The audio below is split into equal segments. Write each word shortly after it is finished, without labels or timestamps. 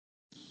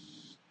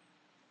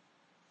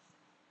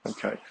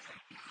Okay,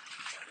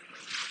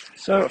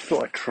 so I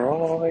thought I'd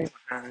try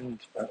and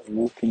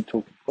walking,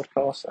 talking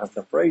podcast. I've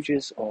done for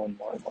ages on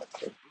my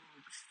micro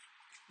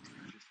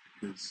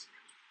just because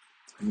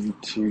I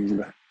need to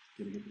get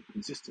a bit more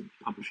consistent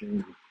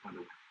publishing. I don't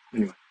know.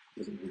 Anyway, it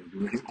doesn't mean I'm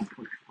doing any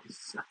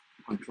podcasts.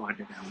 I'm trying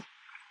it out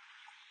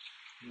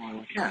while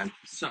I can.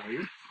 So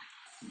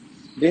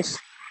this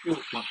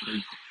short micro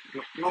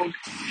blog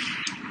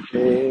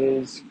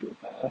is,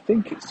 I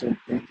think it's an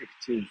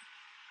indicative.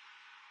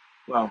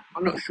 Well,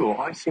 I'm not sure.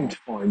 I seem to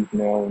find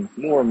now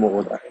more and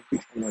more that every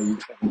time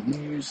I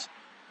use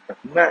a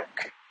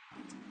Mac,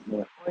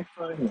 my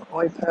iPhone,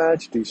 my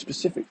iPad, do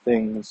specific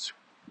things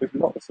with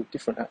lots of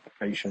different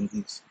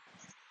applications,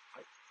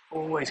 I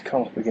always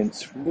come up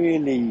against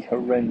really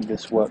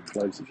horrendous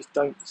workflows that just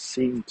don't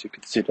seem to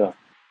consider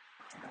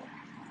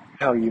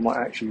how you might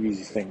actually use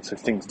these things. So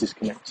things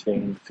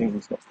disconnecting,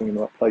 things not being in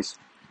the right place.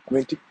 I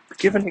mean, to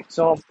give an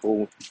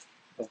example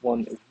of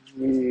one that was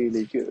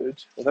really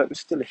good, although it was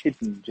still a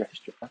hidden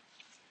gesture,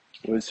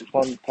 was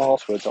one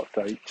password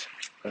update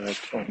on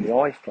the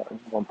iPhone,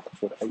 one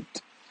password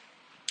 8.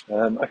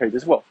 Okay,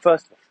 there's what?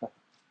 First,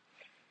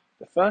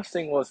 the first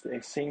thing was that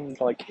it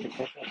seemed like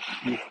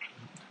you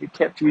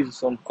kept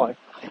users on password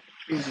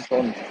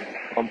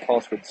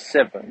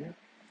 7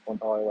 on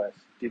iOS.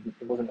 It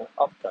wasn't an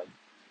update,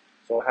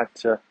 so I had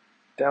to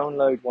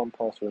download one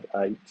password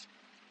 8,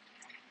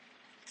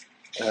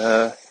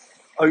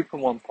 open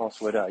one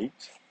password 8,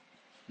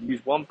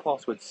 use one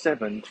password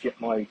 7 to get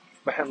my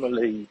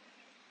family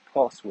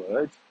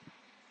password.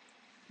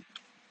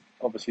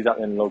 Obviously, that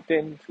then logged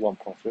in to one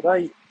password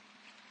 8,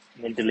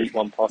 and then delete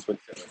one password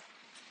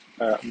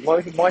 7.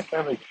 My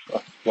family,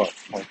 well,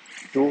 my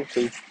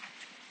daughter's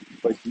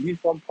supposed to use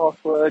one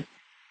password.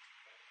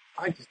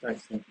 I just don't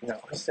think,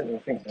 I sent them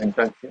things and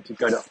don't think to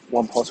go to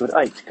one password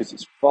 8 because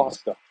it's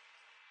faster.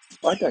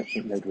 I don't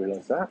think they'd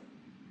realise that.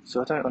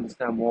 So I don't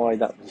understand why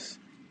that was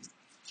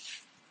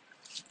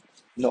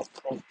not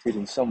prompted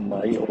in some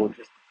way or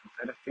just a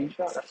better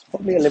feature. That's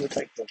probably a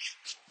limitation of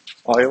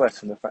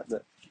iOS and the fact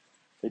that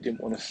they didn't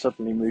want to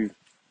suddenly move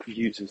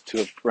users to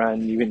a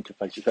brand new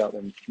interface without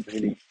them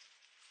really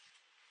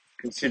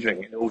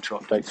considering it. Auto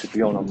updates would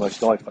be on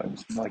most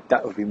iPhones.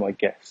 That would be my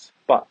guess.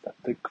 But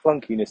the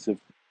clunkiness of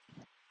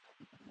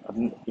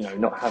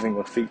not having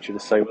a feature to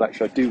say, well,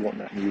 actually, I do want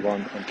that new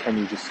one, and can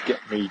you just get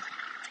me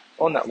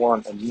on that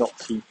one and not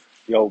keep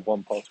the old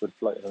one password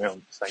floating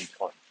around at the same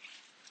time?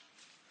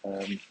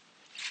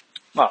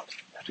 But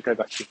I have to go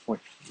back to the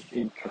point.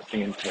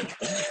 Interesting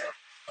information.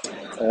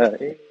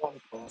 In one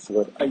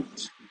password 8, you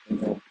can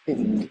now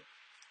pin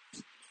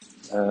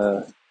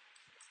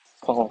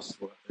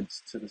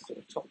passwords to the sort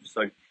of top,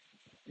 so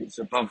it's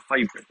above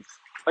favourites.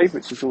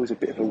 Favourites is always a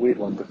bit of a weird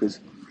one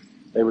because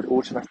they would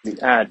automatically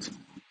add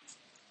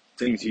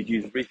things you'd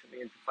used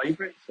recently into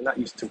favourites, and that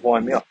used to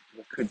wind me up.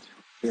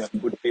 It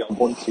would be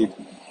unwanted.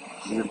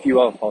 There's a few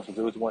other passwords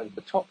I always wanted at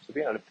the top, so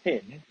being able to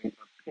pin means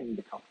I've pinned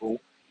a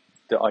couple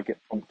that I get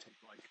prompted,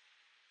 like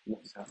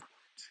WhatsApp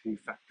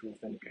 2-factor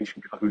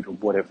authentication code or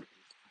whatever it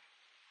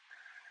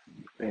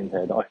is in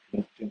there that I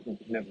can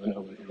never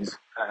know what it is.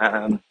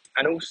 And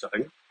also,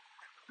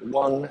 the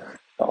one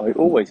that I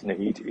always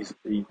need is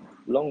the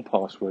long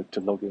password to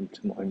log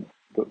into my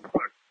Book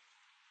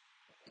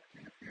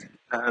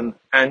Pro.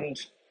 And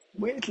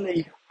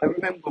weirdly, I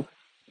remember at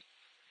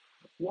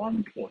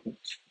one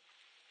point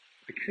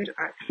I could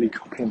actually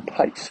copy and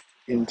paste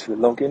into the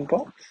login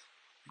box.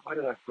 I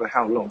don't know for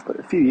how long, but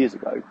a few years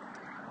ago,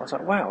 I was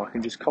like, wow, I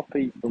can just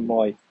copy from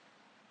my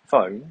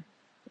phone,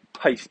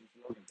 paste into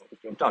the login box,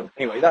 and I'm done.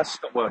 Anyway, that's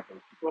stopped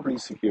working. Probably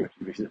security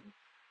reasons,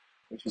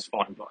 which is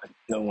fine, but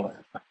no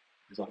one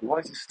was like, why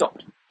has it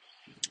stopped?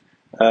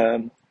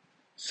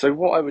 So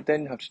what I would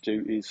then have to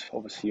do is,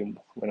 obviously,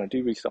 when I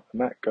do restart the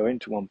Mac, go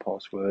into one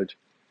password.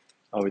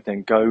 I would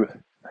then go,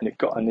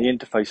 and the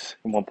interface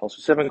in one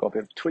password 7 got a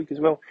bit of a tweak as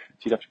well.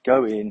 So you'd have to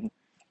go in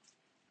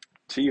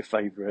to your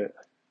favourite,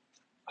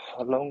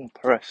 long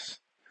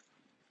press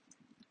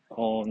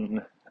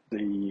on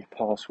the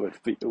password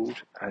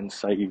field and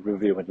say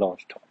reveal in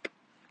large type.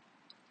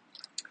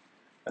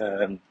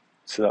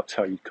 So that's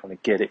how you kind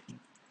of get it.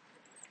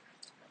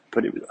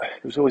 But it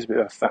was always a bit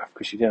of a faff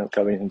because you'd end up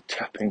going and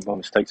tapping by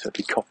mistake, so I'd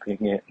be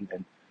copying it and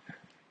then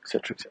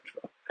etc. etc.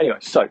 Anyway,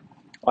 so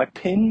I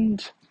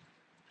pinned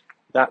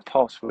that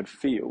password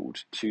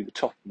field to the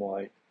top of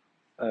my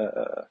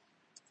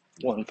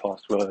one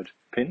password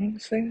pin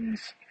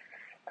things,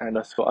 and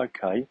I thought,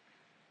 okay,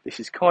 this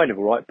is kind of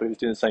alright, but it was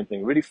doing the same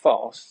thing really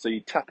fast. So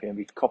you tap it and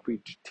be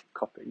copied,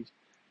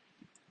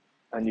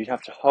 and you'd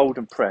have to hold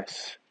and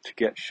press to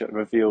get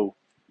reveal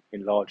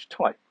in large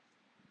type.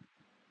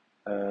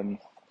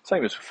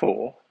 Same as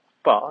before,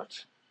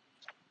 but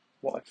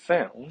what I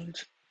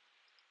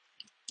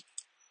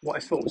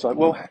thought was like,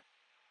 well,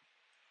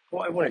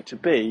 what I want it to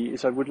be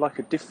is I would like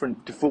a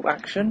different default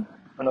action,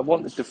 and I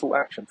want the default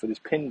action for this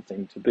pin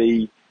thing to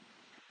be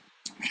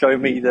show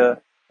me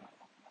the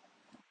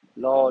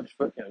show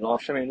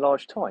me in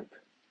large type.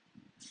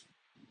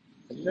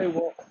 And you know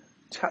what?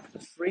 Tap the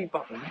 3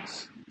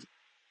 buttons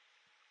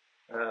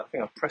I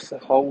think I pressed the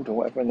hold or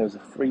whatever, and there was a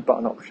 3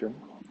 button option.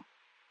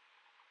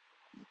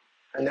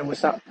 And then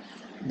was that,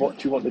 what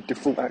do you want the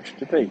default action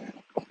to be?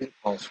 Copy the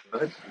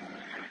password,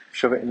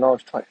 shove it in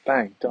large type,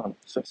 bang, done.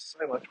 So it's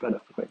so much better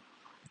for me.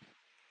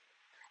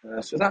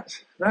 So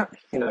that's that.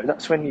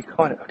 That's when you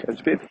kind of, okay, it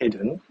was a bit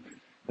hidden,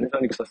 and it's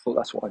only because I thought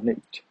that's what I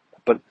need.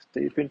 But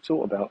it's been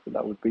thought about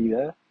that would be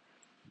there,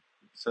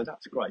 so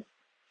that's great.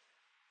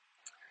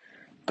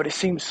 But it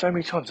seems so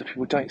many times that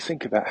people don't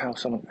think about how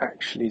someone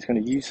actually is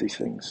going to use these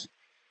things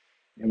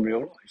in real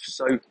life.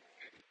 So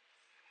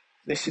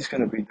this is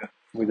going to be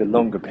with a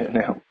longer bit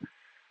now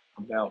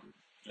about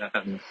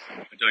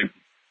Adobe,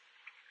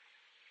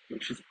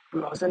 which is,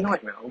 well, it was a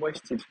nightmare. I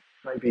wasted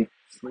maybe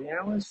 3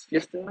 hours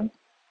yesterday,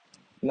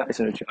 and that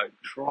isn't a joke.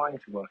 Trying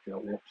to work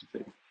out what to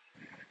do.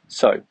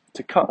 So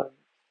to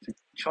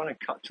try to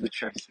cut to the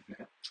chase of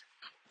it,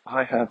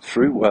 I have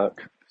through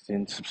work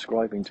been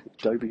subscribing to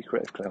Adobe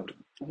Creative Cloud,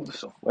 all the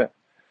software,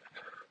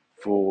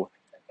 for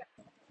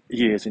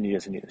years and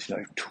years and years.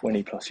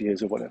 20 plus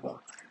years or whatever.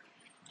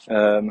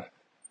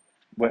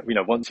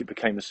 Once it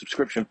became a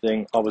subscription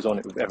thing, I was on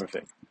it with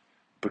everything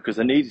because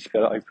I needed to be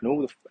able to open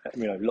all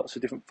the, lots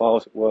of different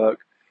files at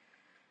work,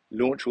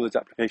 launch all those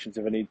applications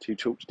if I need to,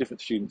 talk to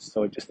different students.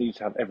 So I just needed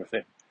to have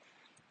everything,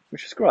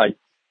 which is great.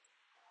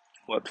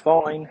 Worked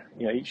fine.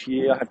 Each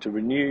year I had to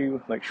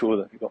renew, make sure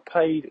that it got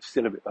paid. It's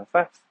still a bit of a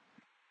faff.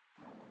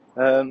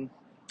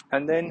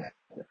 And then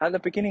at the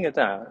beginning of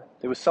that,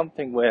 there was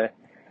something where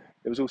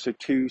there was also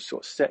two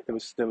sort of set.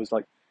 There was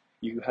like,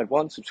 you had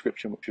one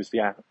subscription which was the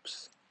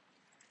apps,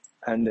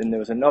 and then there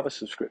was another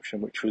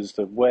subscription which was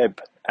the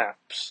web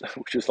apps,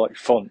 which was like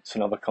fonts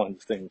and other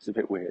kinds of things. A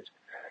bit weird.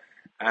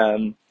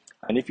 And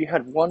if you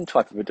had one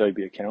type of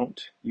Adobe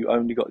account, you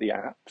only got the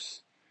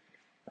apps,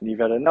 and if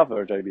you had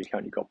another Adobe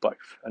account, you got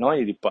both. And I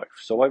needed both,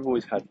 so I've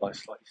always had like a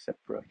slightly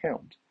separate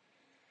account.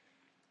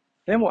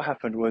 Then what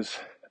happened was,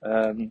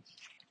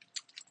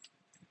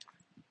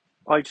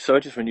 I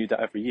just renewed that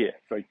every year.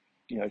 Very,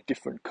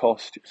 different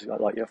cost. It was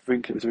like I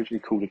think it was originally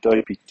called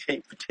Adobe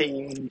for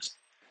Teams,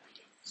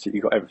 so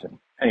you got everything.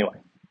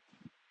 Anyway,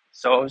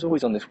 so I was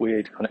always on this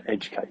weird kind of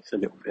edge case a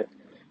little bit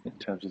in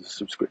terms of the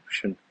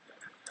subscription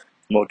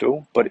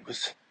model, but it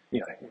was,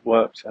 it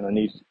worked, and I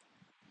needed.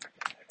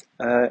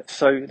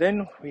 So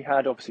then we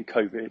had obviously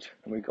COVID,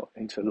 and we got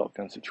into a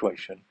lockdown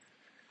situation,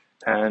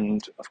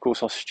 and of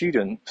course our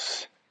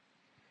students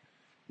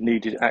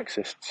needed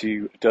access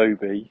to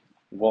Adobe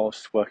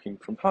whilst working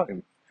from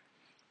home,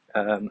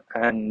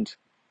 and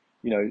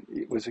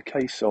it was a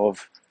case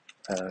of,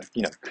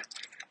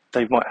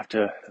 they might have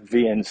to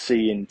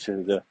VNC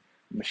into the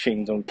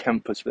machines on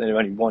campus, but they're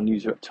only one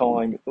user at a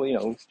time, all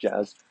this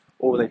jazz,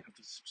 or they have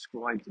to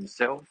subscribe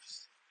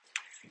themselves.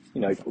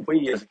 But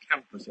we as a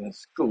campus and a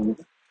school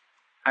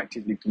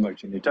actively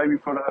promoting the Adobe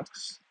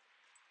products,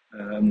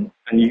 and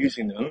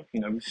using them,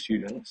 with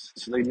students.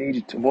 So they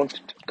needed to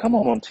come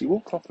on, Monty,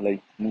 walk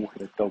properly. I'm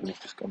walking a dog and he's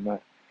just gone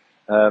mad.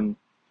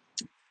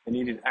 They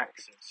needed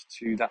access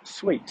to that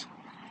suite.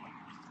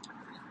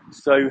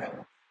 So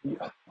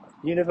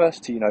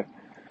university, was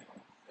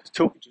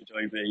talking to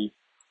Adobe,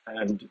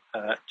 and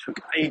took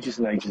ages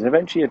and ages. And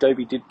eventually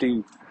Adobe did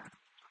do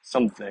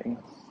something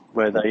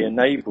where they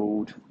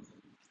enabled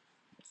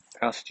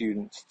our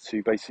students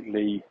to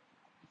basically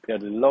be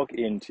able to log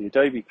into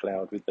Adobe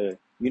Cloud with the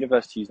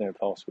university username and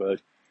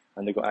password,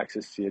 and they got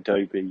access to the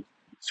Adobe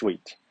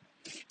suite.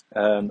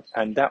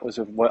 And that was,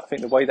 I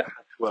think the way that had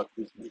to work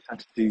was we had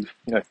to do,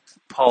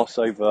 pass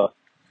over,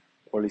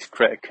 or at least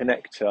create a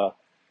connector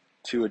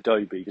to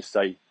Adobe to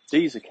say,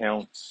 these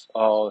accounts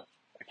are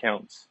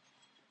accounts,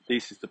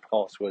 this is the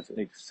passwords that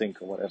need to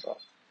sync or whatever.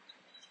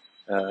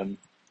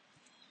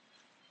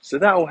 So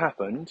that all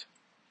happened.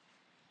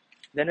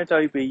 Then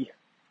Adobe,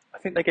 I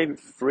think they gave it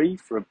free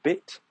for a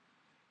bit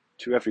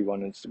to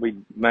everyone, and so we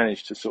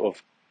managed to sort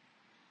of,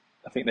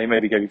 I think they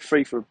maybe gave it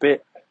free for a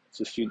bit,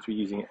 so students were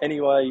using it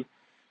anyway,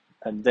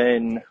 and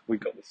then we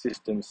got the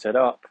system set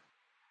up,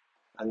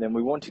 and then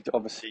we wanted to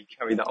obviously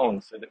carry that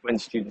on so that when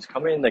students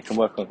come in, they can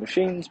work on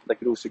machines, but they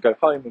could also go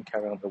home and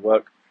carry on their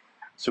work.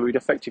 So we'd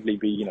effectively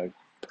be,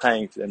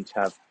 paying for them to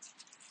have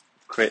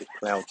Creative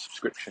Cloud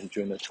subscription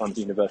during their time at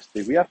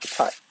university. We have to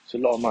pay. It's a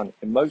lot of money.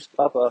 And most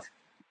other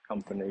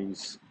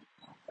companies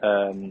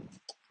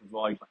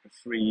provide like a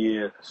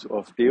 3-year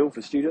sort of deal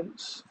for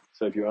students.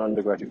 So if you're an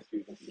undergraduate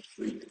student, it's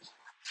 3 years.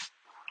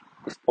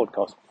 This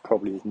podcast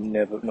probably has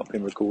never not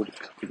been recorded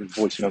because I've been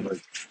voice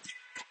memos.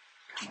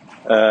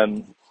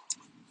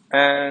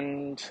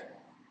 And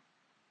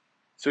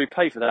so we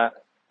pay for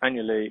that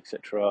annually,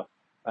 etc.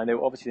 And they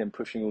were obviously then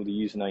pushing all the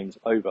usernames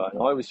over.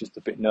 And I was just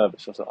a bit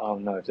nervous. I was like, oh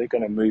no, if they're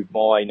going to move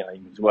my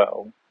name as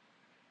well,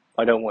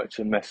 I don't want it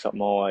to mess up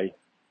my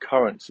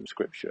current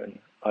subscription.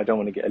 I don't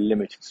want to get a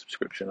limited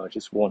subscription. I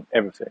just want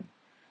everything.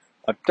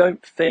 I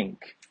don't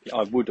think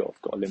I would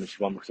have got a limited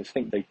one because I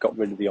think they got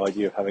rid of the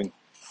idea of having,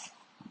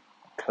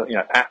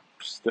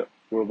 apps that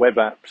were web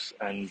apps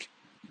and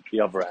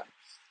the other apps.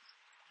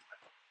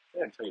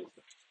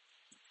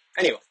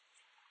 Anyway,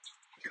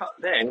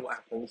 then what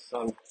happens?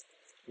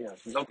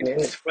 logging in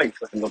is great.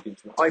 So I can log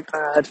into my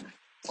iPad,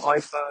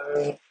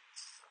 iPhone,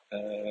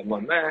 my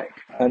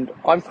Mac, and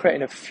I'm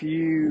creating a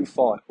few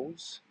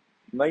files,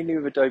 mainly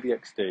with Adobe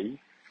XD,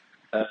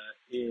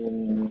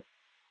 in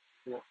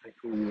what they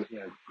call,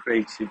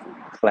 Creative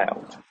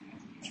Cloud.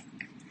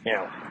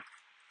 Now,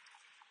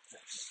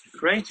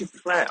 Creative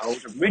Cloud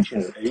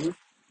originally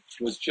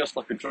was just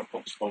like a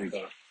Dropbox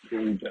folder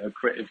called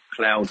Creative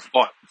Cloud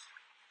Files,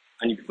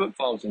 and you could put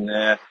files in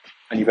there,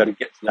 and you've got to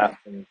get to that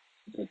from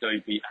the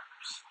Adobe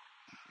apps.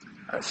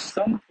 At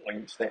some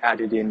point, they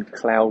added in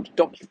Cloud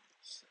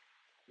Documents,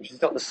 which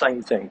is not the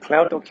same thing.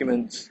 Cloud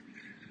Documents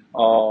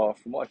are,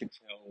 from what I can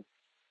tell,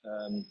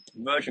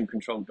 version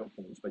control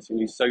documents,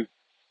 basically. So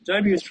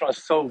Adobe is trying to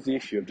solve the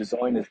issue of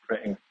designers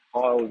creating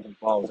files and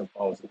files and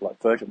files of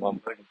like version 1,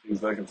 version 2,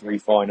 version 3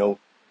 final,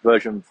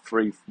 version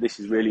 3, this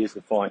really is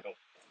the final,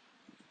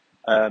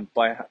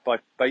 by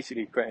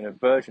basically creating a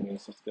versioning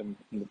system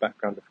in the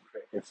background of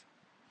Creative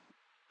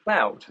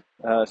Cloud.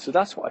 So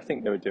that's what I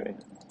think they were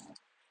doing.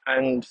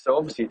 And so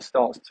obviously it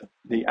starts to,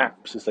 the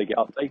apps as they get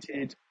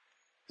updated,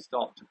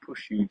 start to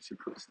push you to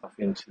put stuff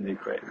into the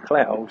Creative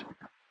Cloud.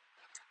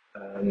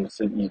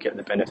 So you get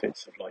the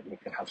benefits of, like, you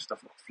can have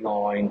stuff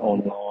offline,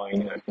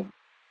 online,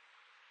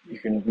 you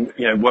can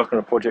work on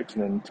a project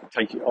and then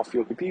take it off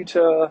your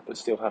computer, but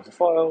still have the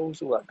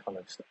files, all that kind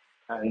of stuff.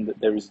 And that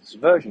there is this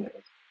versioning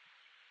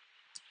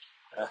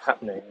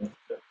happening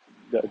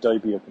that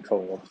Adobe are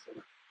controlling,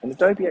 obviously. And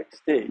Adobe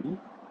XD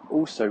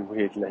also,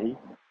 weirdly,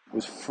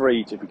 was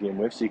free to begin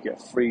with, so you get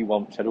a free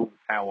one which had all the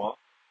power,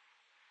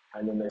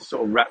 and then they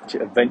sort of wrapped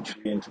it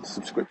eventually into the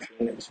subscription.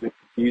 It was a bit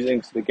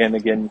confusing, so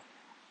again,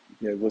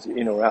 was it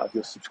in or out of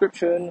your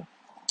subscription?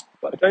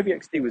 But Adobe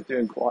XD was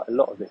doing quite a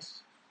lot of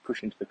this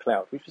push into the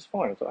cloud, which was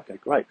fine. I was like, okay,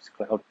 great, it's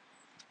cloud.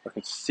 I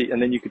could see,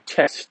 and then you could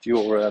test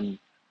your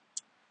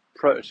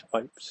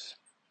prototypes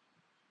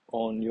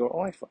on your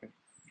iPhone.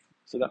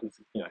 So that was,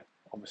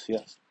 obviously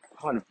that's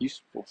kind of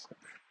useful.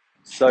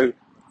 So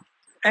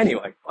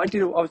anyway,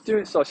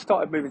 so I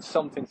started moving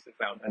some things to the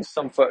cloud, and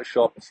some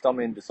Photoshop and some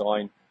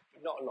InDesign,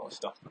 but not a lot of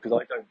stuff, because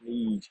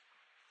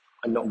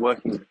I'm not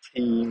working with a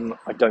team.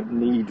 I don't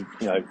need,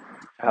 to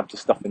have the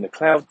stuff in the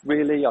cloud,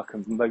 really. I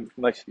can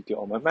mostly do it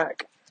on my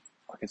Mac.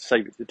 I can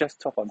save it to the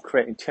desktop. I'm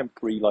creating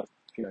temporary,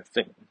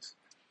 things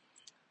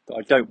that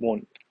I don't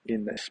want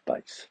in their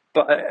space.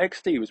 But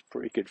XD was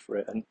pretty good for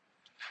it. And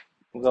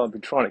although I've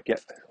been trying to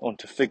get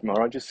onto Figma,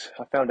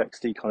 I found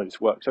XD kind of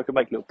just worked. So I could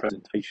make little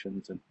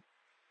presentations and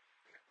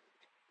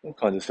all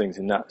kinds of things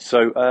in that.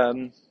 So,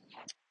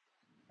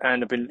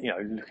 and I've been,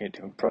 looking at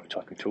different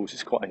prototyping tools.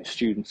 It's quite, and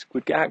students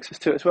would get access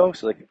to it as well,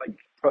 so they can make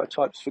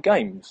prototypes for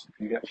games.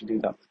 You can actually do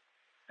that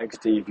with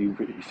XD if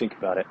you think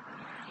about it,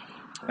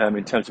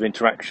 in terms of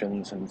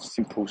interactions and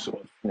simple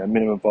sort of,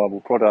 minimum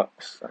viable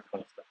products, that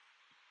kind of stuff.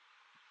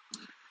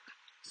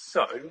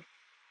 So,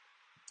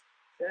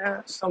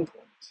 at some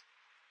point,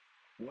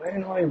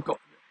 when I got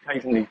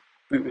occasionally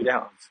booted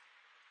out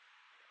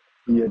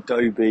of the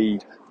Adobe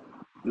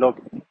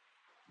login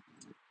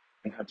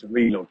and had to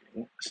re-log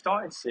in, I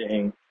started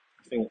seeing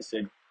a thing that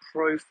said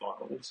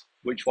profiles,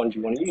 which one do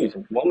you want to use?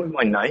 And one with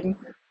my name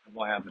and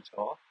my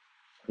avatar,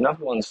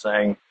 another one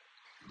saying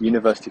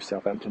University of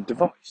Southampton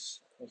device.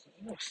 I was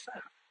like, what's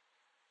that?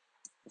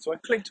 So I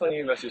clicked on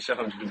University of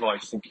Southampton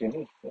device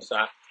thinking, what's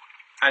that?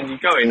 And you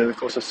go in, and of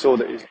course I saw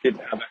that it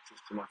didn't have access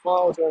to my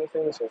files or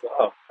anything, so I was like,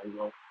 oh, okay,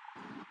 well,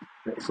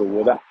 that's all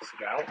what that's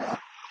about.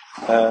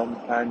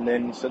 And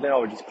then I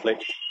would just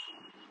click.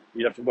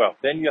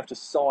 Then you have to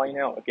sign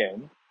out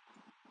again.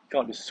 You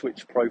can't just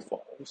switch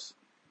profiles.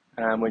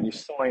 And when you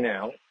sign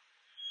out,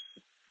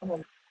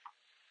 you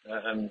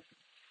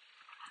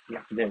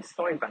have to then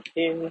sign back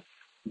in,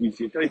 use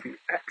the Adobe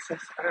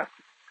Access app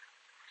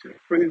to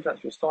approve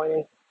that you're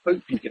signing.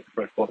 Hope you get the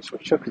profile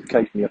switcher, because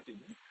occasionally I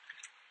didn't.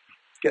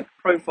 Get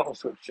the profile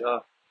switcher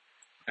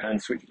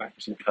and switch back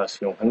to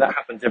personal. And that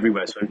happens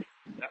everywhere. So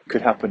that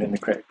could happen in the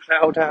Creative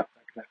Cloud app,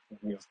 that could happen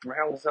in your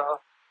browser.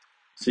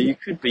 So you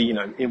could be,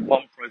 in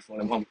one profile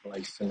in one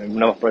place and then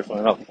another profile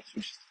in another place,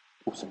 which is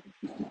also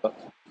confusing.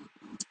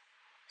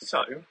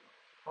 So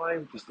I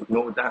just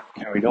ignored that,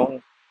 carried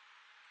on.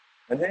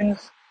 And then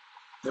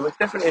there was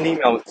definitely an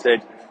email that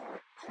said,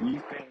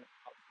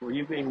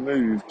 you've been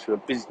moved to a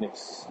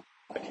business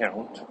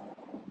account,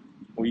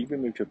 or you've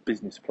been moved to a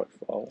business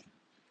profile.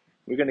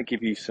 We're going to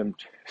give you some,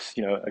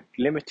 a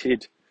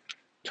limited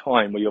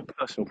time where your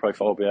personal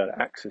profile will be able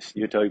to access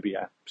the Adobe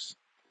apps.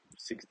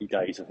 60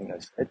 days, I think they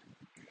said.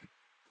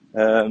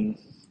 And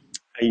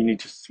you need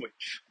to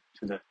switch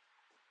to the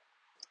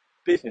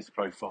business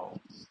profile.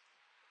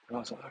 And I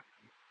was like, I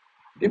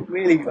didn't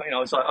really, I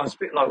was a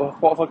bit like, well,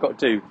 what have I got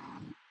to do?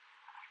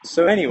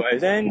 So anyway,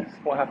 then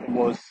what happened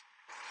was,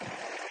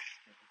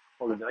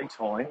 holiday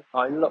time,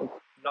 I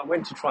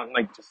went to try and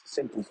make just a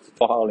simple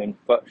file in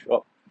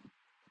Photoshop,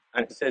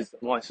 and it says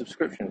that my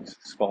subscription is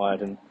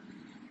expired, and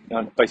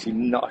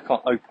basically I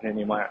can't open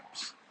any of my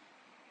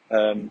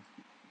apps.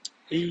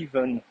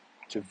 Even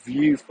to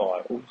view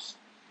files,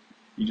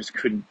 you just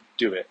couldn't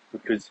do it,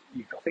 because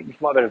I think you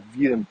might be able to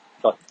view them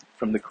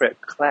from the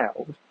Creative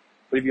Cloud,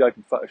 But if you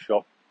open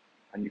Photoshop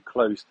and you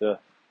close the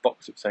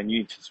box that's saying you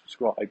need to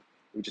subscribe, it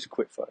would just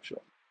quit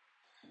Photoshop.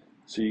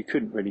 So you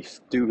couldn't really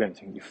do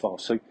anything in your file.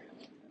 So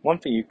one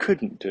thing you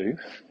couldn't do,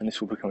 and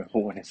this will become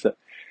important, is that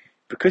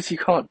because you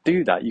can't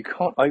do that, you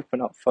can't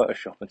open up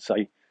Photoshop and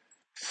say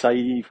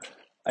save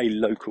a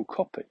local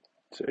copy.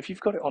 So if you've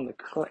got it on the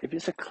if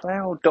it's a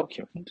cloud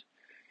document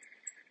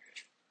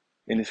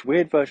in this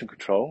weird version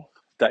control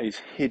that is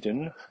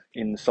hidden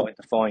inside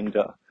the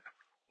Finder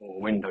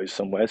or Windows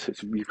somewhere, so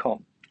you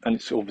can't, and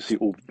it's obviously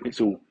all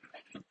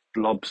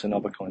blobs and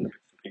other kind of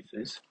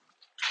pieces.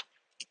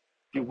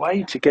 The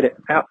way to get it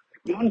out,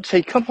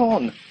 Monty, come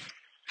on.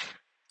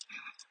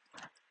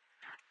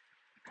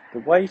 The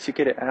way to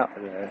get it out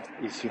of there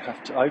is you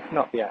have to open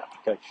up the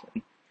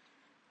application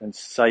and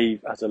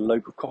save as a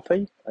local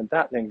copy, and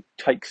that then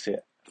takes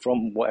it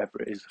from whatever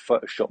it is, the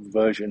Photoshop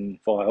version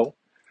file,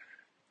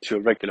 to a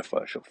regular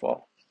Photoshop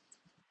file.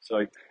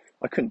 So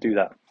I couldn't do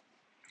that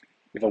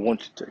if I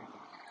wanted to.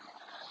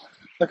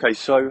 Okay,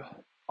 so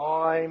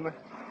I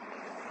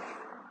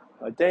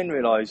then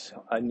realised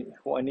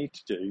what I need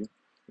to do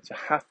is I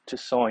have to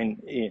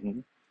sign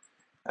in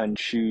and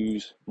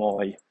choose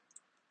my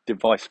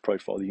device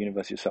profile, the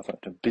University of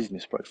Southampton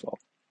business profile,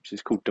 which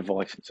is called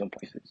device in some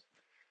places.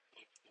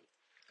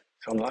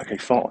 So I'm like, okay,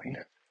 fine.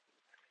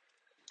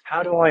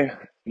 How do I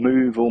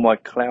move all my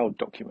cloud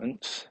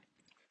documents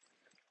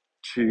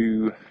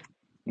to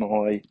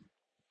my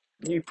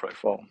new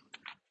profile?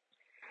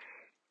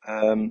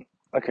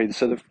 Okay,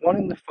 so the one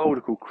in the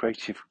folder called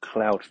Creative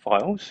Cloud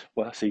Files,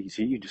 well, that's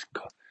easy. You just,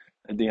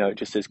 it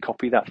just says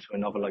copy that to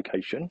another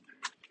location,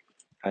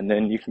 and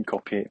then you can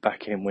copy it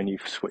back in when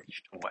you've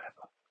switched or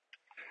whatever.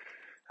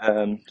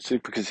 So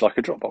because it's like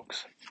a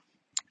Dropbox.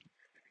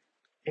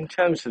 In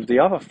terms of the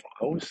other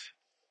files,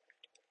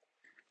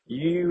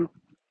 you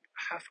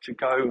have to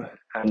go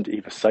and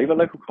either save a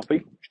local copy,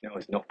 which now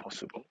is not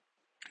possible,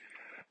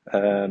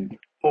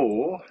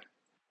 or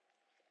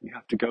you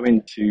have to go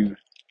into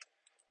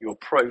your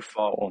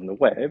profile on the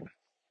web.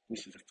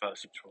 This is the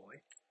first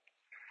try,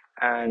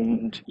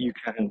 and you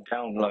can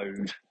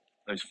download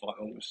those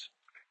files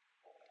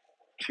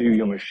to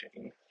your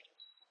machine,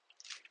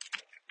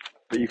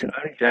 but you can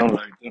only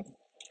download them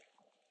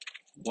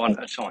one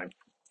at a time.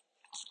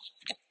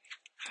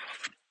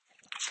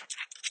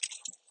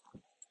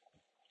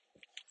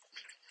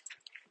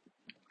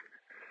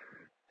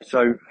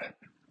 So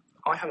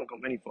I haven't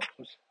got many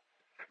files.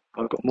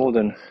 I've got more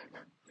than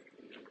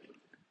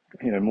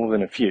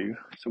a few.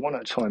 So one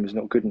at a time is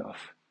not good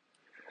enough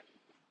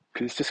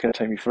because it's just going to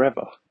take me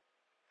forever.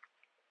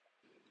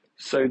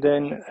 So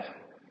then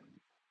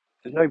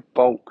there's no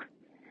bulk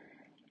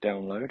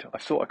download. I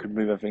thought I could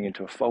move everything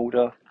into a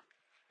folder,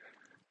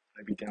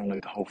 maybe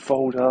download the whole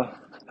folder.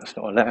 That's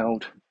not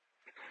allowed.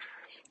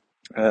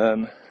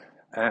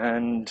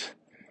 And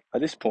at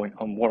this point,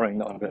 I'm worrying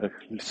that I'm going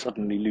to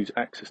suddenly lose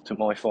access to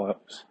my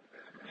files.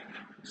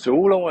 So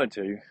all I want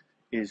to do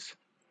is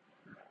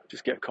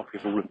just get a copy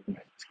of all of them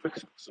as quick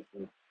as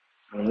possible.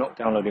 And I'm not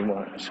downloading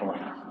one at a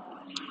time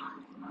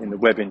in the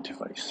web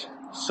interface.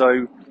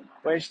 So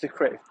when it's the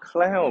Creative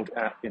Cloud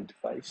app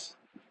interface,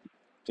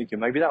 thinking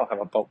maybe that'll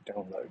have a bulk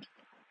download.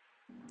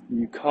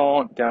 You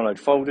can't download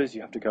folders.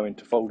 You have to go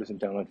into folders and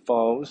download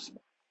files.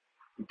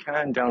 You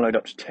can download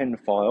up to 10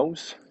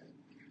 files,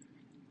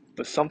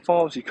 but some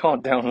files you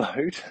can't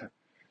download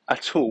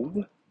at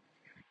all,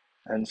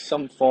 and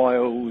some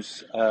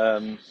files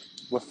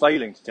were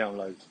failing to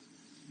download,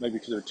 maybe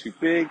because they were too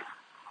big,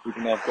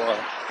 even though I've got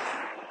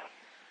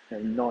a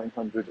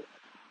 950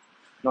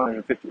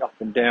 up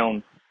and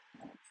down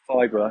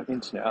fibre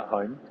internet at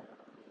home.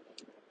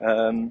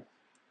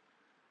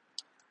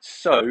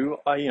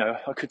 So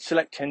I could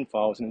select 10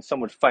 files and then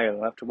some would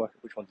fail. I have to work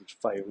out which ones had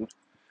failed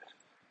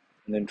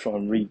and then try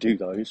and redo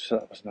those. So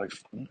that was no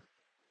fun.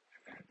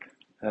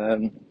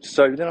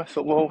 So then I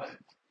thought, well,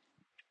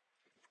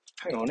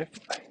 hang on,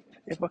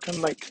 if I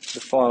can make the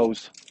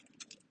files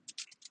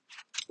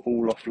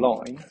all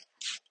offline,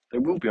 they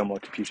will be on my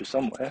computer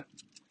somewhere.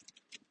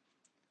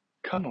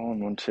 Come on,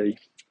 Monty.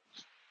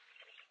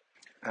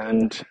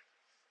 And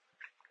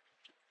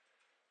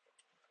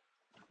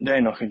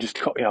then I can just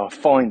I'll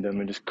find them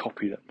and just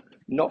copy them.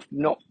 Not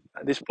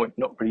at this point,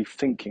 not really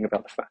thinking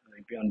about the fact that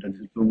they'd be under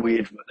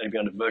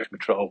version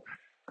control,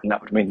 and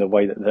that would mean the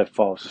way that their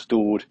files are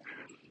stored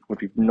would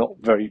be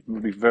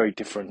very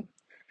different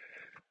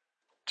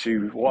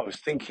to what I was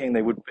thinking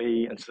they would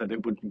be, and so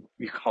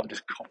you can't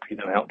just copy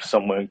them out to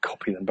somewhere and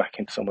copy them back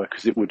into somewhere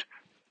because it would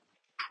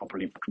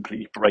probably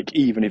completely break,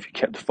 even if you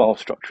kept the file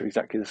structure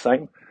exactly the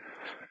same.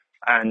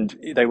 And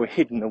they were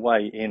hidden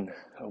away in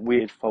a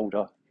weird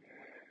folder.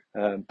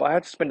 But I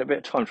had to spend a bit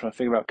of time trying to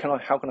figure out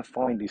how can I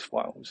find these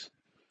files.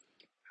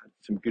 I had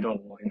some good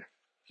online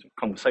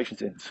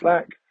conversations in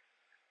Slack,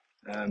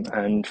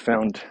 and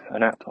found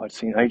an app I'd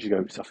seen ages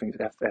ago, which I think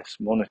is FS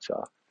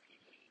Monitor,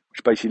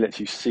 which basically lets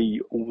you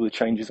see all the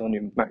changes on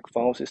your Mac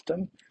file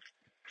system.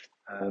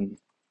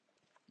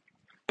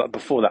 But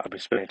before that, I've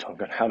been spending time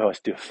going, how do I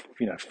do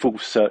a full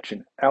search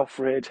in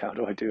Alfred? How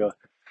do I do a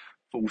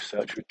full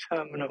search with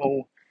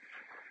Terminal?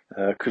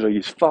 Could I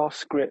use fast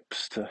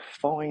scripts to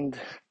find,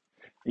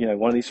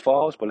 one of these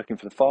files by looking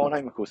for the file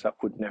name? Of course, that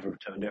would never have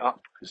turned it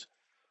up because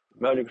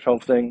version control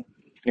thing.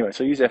 Anyway,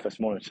 so I use FS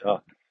Monitor,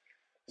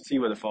 see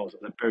where the files are.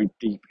 They're buried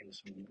deep in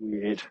some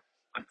weird.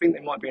 I think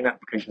there might be an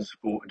application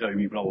support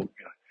Adobe role,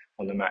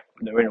 on the Mac,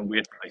 but they're in a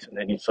weird place, and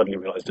then you suddenly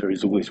realise there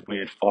is all these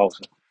weird files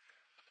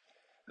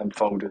and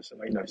folders that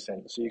make no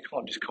sense. So you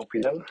can't just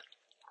copy them.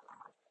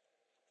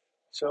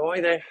 So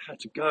I then had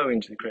to go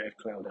into the Creative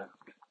Cloud app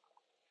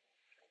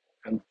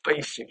and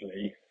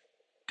basically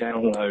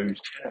download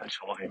 10 at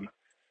a time,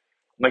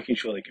 making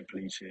sure they're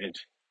completed,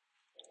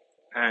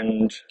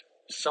 and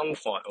some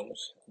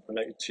files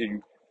related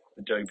to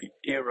Adobe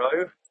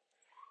Aero,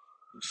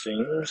 it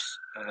seems,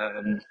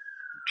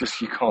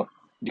 just you can't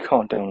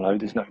download.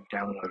 There's no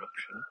download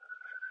option.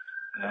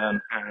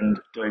 And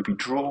Adobe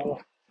Draw,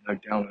 no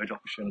download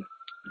option.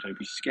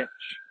 Adobe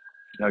Sketch,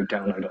 no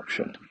download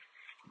option.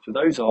 So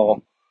those are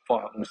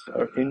files that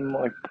are in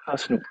my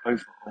personal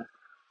profile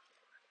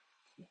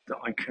that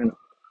I can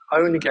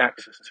only get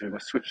access to if I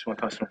switch to my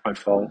personal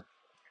profile,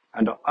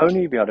 and I'll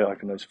only be able to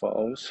open those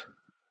files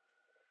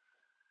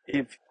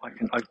if I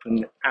can open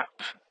the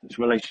app that's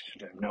related to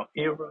them. Now,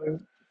 Aero,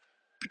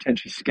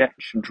 potentially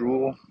Sketch and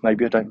Draw,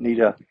 maybe I don't need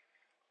a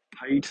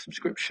paid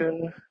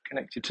subscription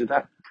connected to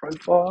that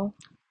profile.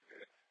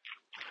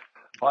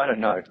 I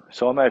don't know.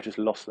 So I may have just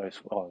lost those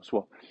files.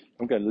 Well,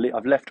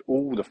 I've left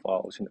all the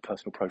files in the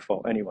personal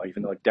profile anyway,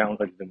 even though I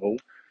downloaded them all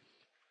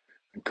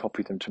and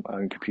copied them to my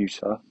own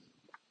computer.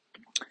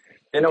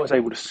 Then I was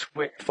able to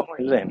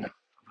finally then,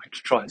 I had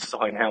to try and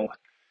sign out,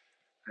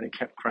 and it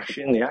kept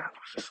crashing the app. I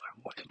was just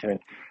like, what's it doing?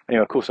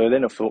 Anyway, of course, I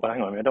thought, well,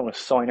 hang on, I don't want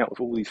to sign out with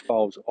all these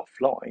files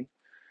offline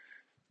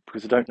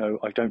because I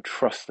don't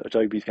trust that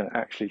Adobe is going to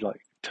actually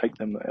take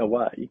them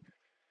away,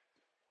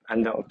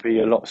 and that would be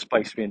a lot of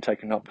space being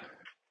taken up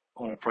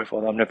on a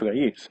profile that I'm never going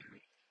to use.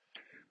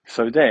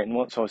 So then,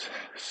 once I was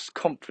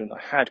confident I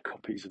had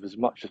copies of as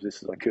much of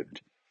this as I could,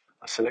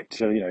 I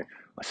selected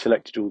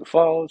all the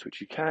files,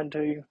 which you can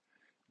do.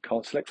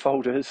 Can't select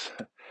folders,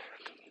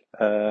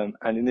 and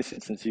in this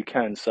instance, you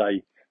can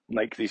say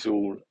make these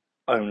all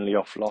only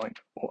offline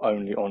or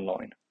only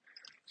online.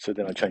 So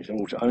then I changed them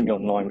all to only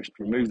online, which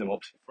removed them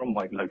obviously from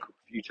my local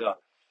computer,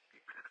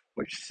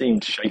 which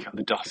seemed to shake up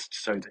the dust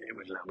so that it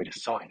would allow me to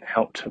sign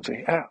out of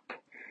the app.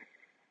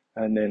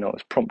 And then I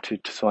was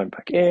prompted to sign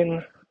back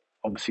in.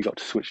 Obviously got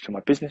to switch to my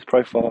business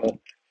profile.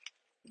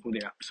 All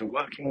the apps are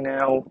working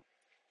now.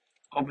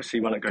 Obviously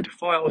when I go to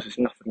files, there's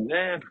nothing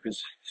there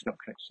because it's not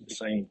connected to the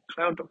same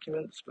cloud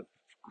documents, but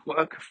the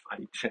quirk of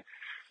fate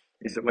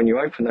is that when you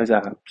open those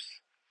apps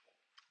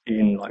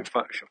in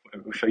Photoshop,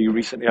 it will show you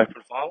recently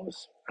opened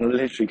files, and I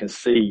literally can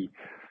see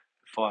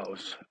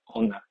files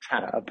on that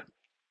tab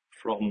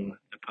from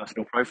the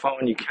personal profile,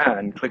 and you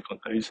can click on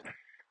those,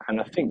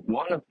 and I think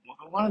one of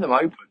them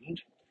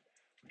opened,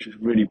 which is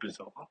really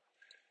bizarre.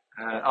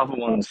 Other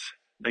ones,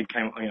 they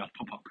came up,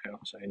 pop-up came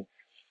up saying,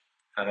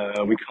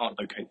 we can't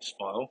locate this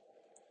file,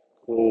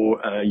 or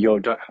you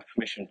don't have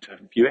permission to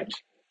view it.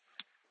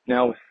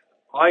 Now,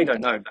 I don't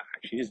know if that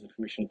actually is the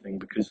permission thing,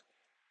 because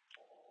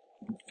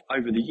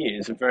over the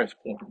years, at various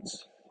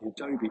points, the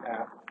Adobe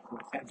app,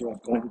 whatever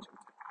I've gone to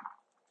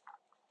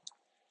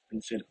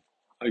and said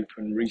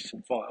open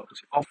recent files,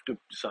 it often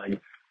say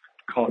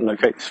can't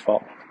locate this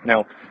file.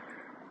 Now,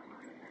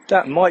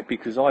 that might be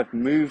because I've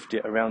moved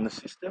it around the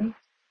system,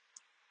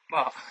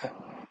 but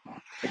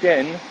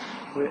again,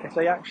 if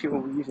they actually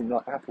were using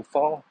the Apple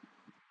file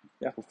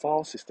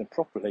system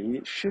properly,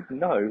 it should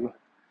know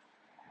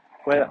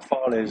where that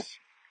file is,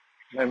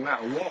 no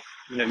matter what.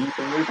 You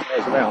can move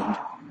files around,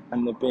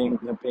 and they're being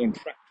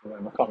tracked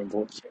around. I can't remember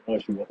what the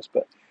technology was,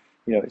 but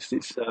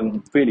it's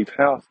really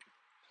powerful.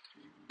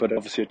 But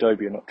obviously,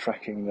 Adobe are not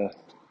tracking them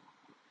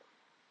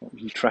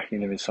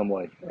in some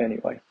way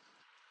anyway.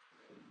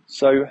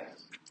 So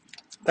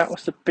that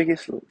was the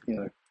biggest,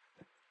 that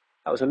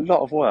was a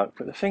lot of work.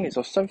 But the thing is,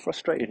 I was so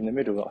frustrated in the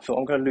middle that I thought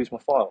I'm going to lose my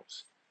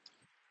files.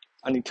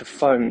 I need to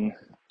phone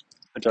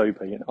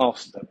Adobe and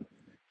ask them,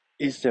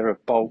 is there a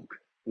bulk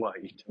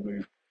way to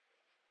move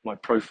my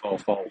profile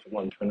files from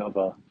one to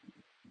another?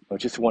 I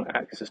just want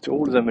access to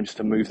all of them and just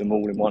to move them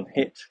all in one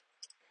hit.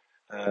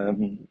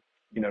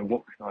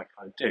 What can I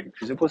kind of do?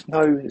 Because there's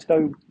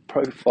no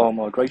profile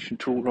migration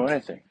tool or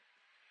anything.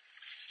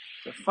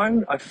 It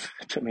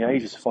took me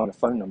ages to find a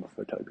phone number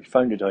for Adobe.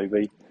 Phoned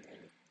Adobe,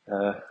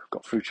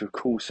 got through to a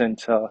call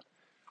center,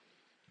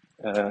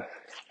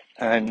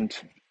 and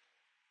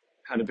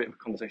had a bit of a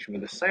conversation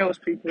with the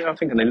salespeople. I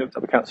think, and they looked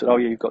up accounts and said, "Oh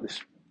yeah, you've got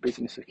this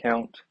business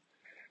account."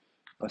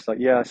 I was like,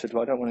 "Yeah." I said,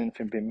 "Well, I don't want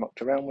anything being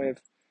mucked around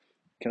with.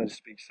 Can I just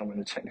speak to someone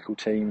in the technical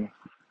team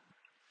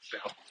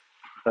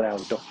about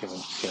the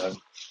documents?"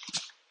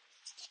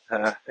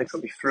 They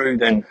put me through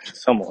then to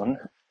someone,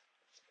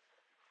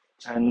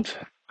 and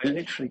I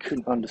literally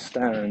couldn't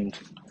understand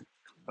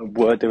a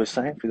word they were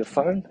saying through the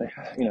phone. They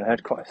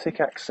had quite a thick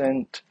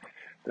accent.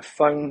 The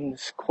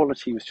phone's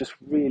quality was just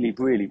really,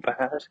 really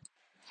bad.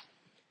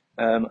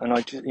 And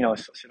I just, I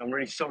said, "I'm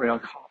really sorry. I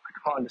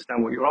can't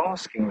understand what you're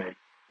asking me."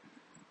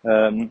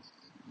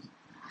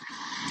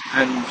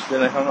 and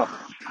then they hung up.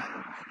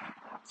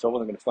 So I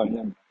wasn't going to phone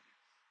them.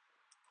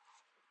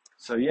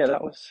 So yeah,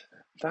 that was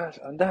that,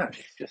 and that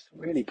is just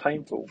really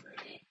painful.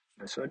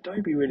 So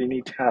Adobe really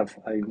need to have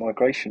a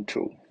migration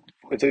tool.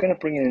 If they're going to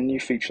bring in a new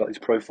feature like these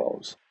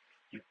profiles,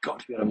 you've got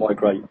to be able to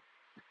migrate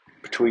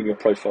between your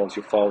profiles,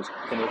 your files,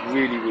 in a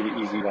really,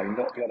 really easy way.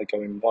 Not be able to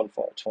go in one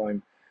file at a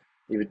time,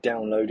 either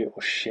download it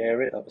or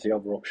share it. That was the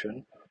other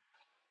option.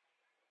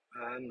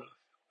 Um,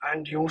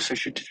 and you also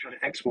should just be able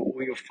to export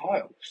all your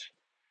files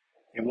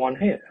in one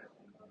hit,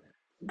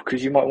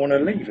 because you might want to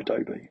leave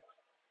Adobe.